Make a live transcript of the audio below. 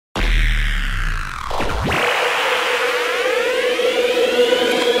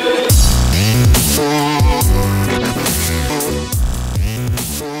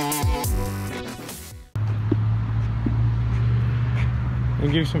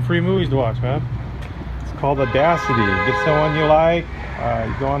some free movies to watch, man. It's called Audacity. Get someone you like.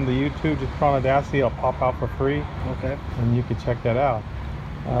 You go on the YouTube, just put on Audacity. It'll pop out for free. Okay. And you can check that out.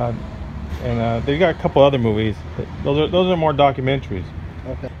 They got a couple other movies. Those are more documentaries.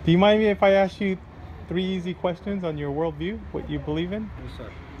 Okay. Do you mind me if I ask you 3 easy questions on your worldview, what you believe in? Yes, sir.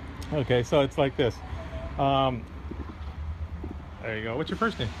 Okay, so it's like this. There you go. What's your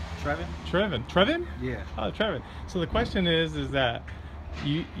first name? Traven. Traven. Traven? Yeah. Oh, Traven. So the question is that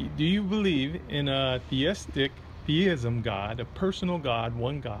do you believe in a theism God, a personal God,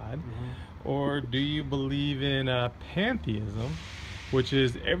 one God, or do you believe in a pantheism, which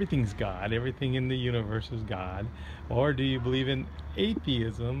is everything's God, everything in the universe is God, or do you believe in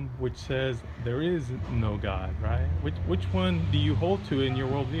atheism, which says there is no God, right? Which one do you hold to in your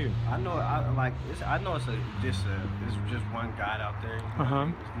worldview? I know. I know it's just one God out there. It's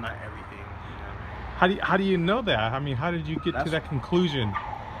not everything. You know? How do you know that? I mean, how did you get to that conclusion?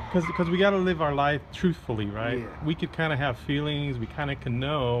 Because we got to live our life truthfully, right? Yeah. We could kind of have feelings, we kind of can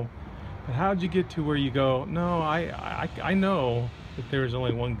know, but how did you get to where you go, no, I know that there is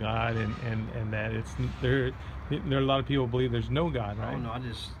only one God, and that it's there are a lot of people believe there's no God, right? I don't know. I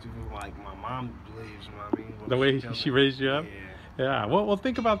just do like my mom believes. You know what I mean? The way she raised you up. Yeah. Yeah. Well,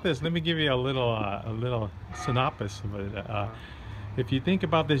 think about this. Let me give you a little synopsis of it. If you think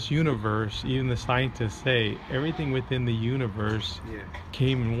about this universe, even the scientists say everything within the universe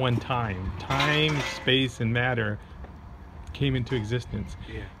came in one time. Time, space, and matter came into existence.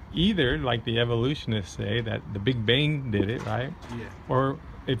 Yeah. Either, like the evolutionists say, that the Big Bang did it, right? Yeah. Or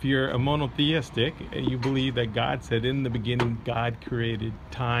if you're a monotheistic, you believe that God said in the beginning God created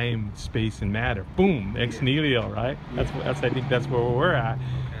time, space, and matter. Boom, ex nihilo, right? Yeah. I think that's where we're at. Okay.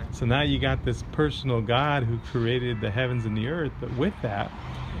 So now you got this personal God who created the heavens and the earth, but with that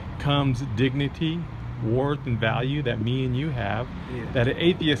comes dignity, worth, and value that me and you have that an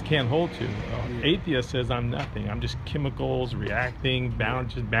atheist can't hold to. Atheist says I'm nothing. I'm just chemicals reacting,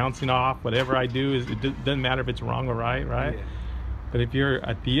 just bouncing off. Whatever I do it doesn't matter if it's wrong or right, right? Yeah. But if you're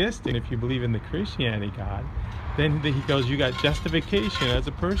a theist and if you believe in the Christianity God, then he goes, you got justification as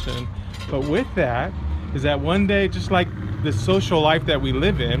a person. But with that is that one day, just like the social life that we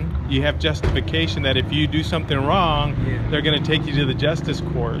live in, you have justification that if you do something wrong, they're going to take you to the justice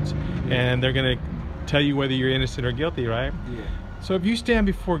courts and they're going to tell you whether you're innocent or guilty, right? Yeah. So if you stand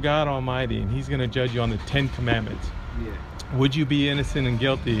before God Almighty and he's going to judge you on the 10 commandments, would you be innocent and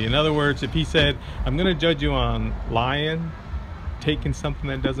guilty? In other words, if he said, I'm going to judge you on lying, taking something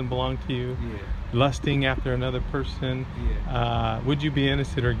that doesn't belong to you, lusting after another person, would you be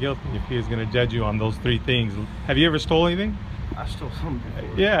innocent or guilty if he was going to judge you on those 3 things? Have you ever stole anything? I stole something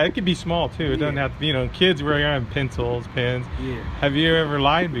before. Yeah, it could be small too. It doesn't have to be, kids were on pencils, pens. Yeah. Have you ever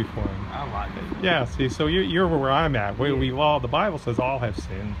lied before? I lied before. Yeah, see, so you're where I'm at. We've all, the Bible says all have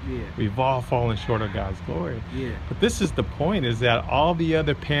sinned. Yeah. We've all fallen short of God's glory. Yeah. But this is the point, is that all the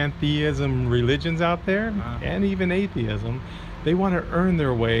other pantheism religions out there, and even atheism, they want to earn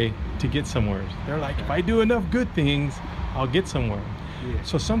their way to get somewhere. They're like, if I do enough good things, I'll get somewhere. Yeah.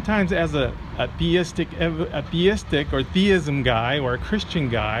 So sometimes as a theistic or theism guy, or a Christian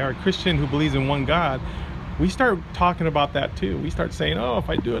guy, or a Christian who believes in one God, we start talking about that too. We start saying, oh, if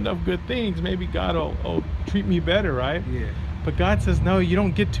I do enough good things, maybe God will treat me better, right? Yeah. But God says, no, you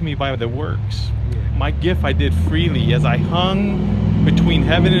don't get to me by the works. Yeah. My gift I did freely as I hung between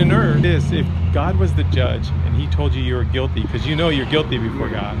heaven and earth. If God was the judge and he told you were guilty, because you know you're guilty before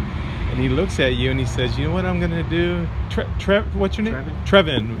God, and he looks at you and he says, you know what I'm going to do? What's your name?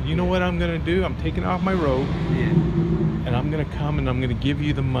 Traven. You know what I'm going to do? I'm taking off my robe and I'm going to come and I'm going to give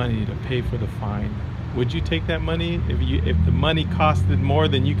you the money to pay for the fine. Would you take that money if the money costed more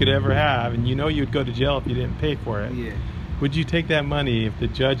than you could ever have, and you know you'd go to jail if you didn't pay for it? Yeah. Would you take that money if the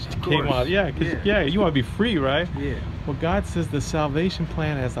judge came out? Yeah, because you want to be free, right? Yeah. Well, God says the salvation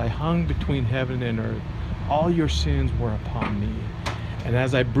plan, as I hung between heaven and earth, all your sins were upon me. And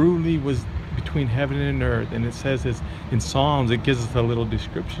as I brutally was between heaven and earth, and it says this in Psalms, it gives us a little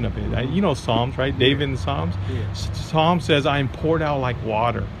description of it. You know Psalms, right? David in Psalms. Yeah. Psalm says, I am poured out like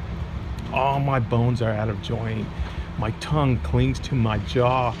water. All my bones are out of joint. My tongue clings to my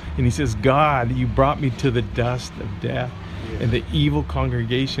jaw. And he says, God, you brought me to the dust of death, and the evil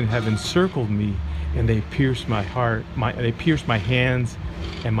congregation have encircled me, and they pierced my heart. They pierced my hands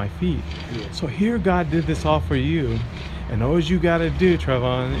and my feet. So here God did this all for you. And all you got to do,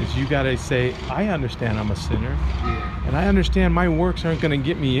 Traven, is you got to say, I understand I'm a sinner. And I understand my works aren't going to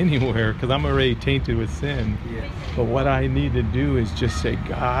get me anywhere because I'm already tainted with sin. But what I need to do is just say,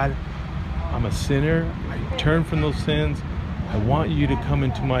 God, I'm a sinner. I turn from those sins. I want you to come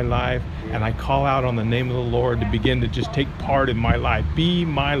into my life, and I call out on the name of the Lord to begin to just take part in my life. Be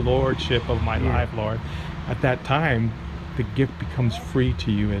my lordship of my life, Lord. At that time, the gift becomes free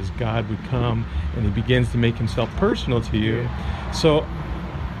to you as God would come and he begins to make himself personal to you. So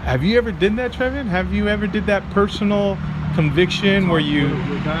have you ever did that, Traven? Have you ever did that personal conviction where you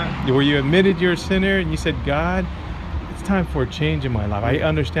admitted you're a sinner and you said, God, it's time for a change in my life. I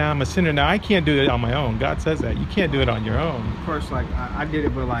understand I'm a sinner. Now I can't do it on my own. God says that. You can't do it on your own. Of course, like I did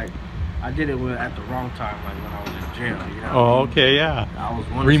it, but like I did it at the wrong time, like when I was in jail. You know. Oh, okay, yeah. I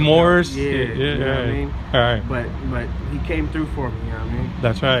was remorse. Yeah, you know what I mean. All right. But he came through for me. You know what I mean.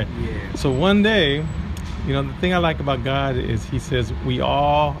 That's right. Yeah. So one day, you know, the thing I like about God is he says we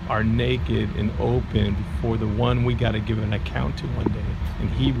all are naked and open before the one we got to give an account to one day. In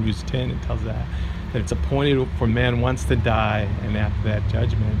Hebrews 10, it tells that it's appointed for man once to die, and after that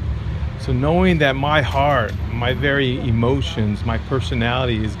judgment. So knowing that my heart, my very emotions, my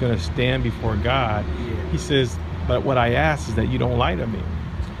personality is going to stand before God, he says, but what I ask is that you don't lie to me.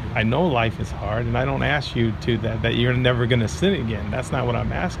 I know life is hard, and I don't ask you to that you're never going to sin again. That's not what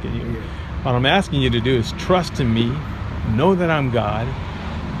I'm asking you. What I'm asking you to do is trust in me, know that I'm God,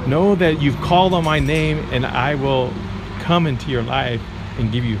 know that you've called on my name, and I will come into your life and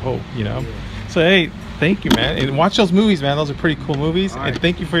give you hope, you know. So hey, thank you, man, and watch those movies, man. Those are pretty cool movies. And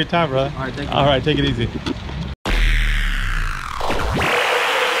thank you for your time, brother. All right, thank you. All right, take it easy.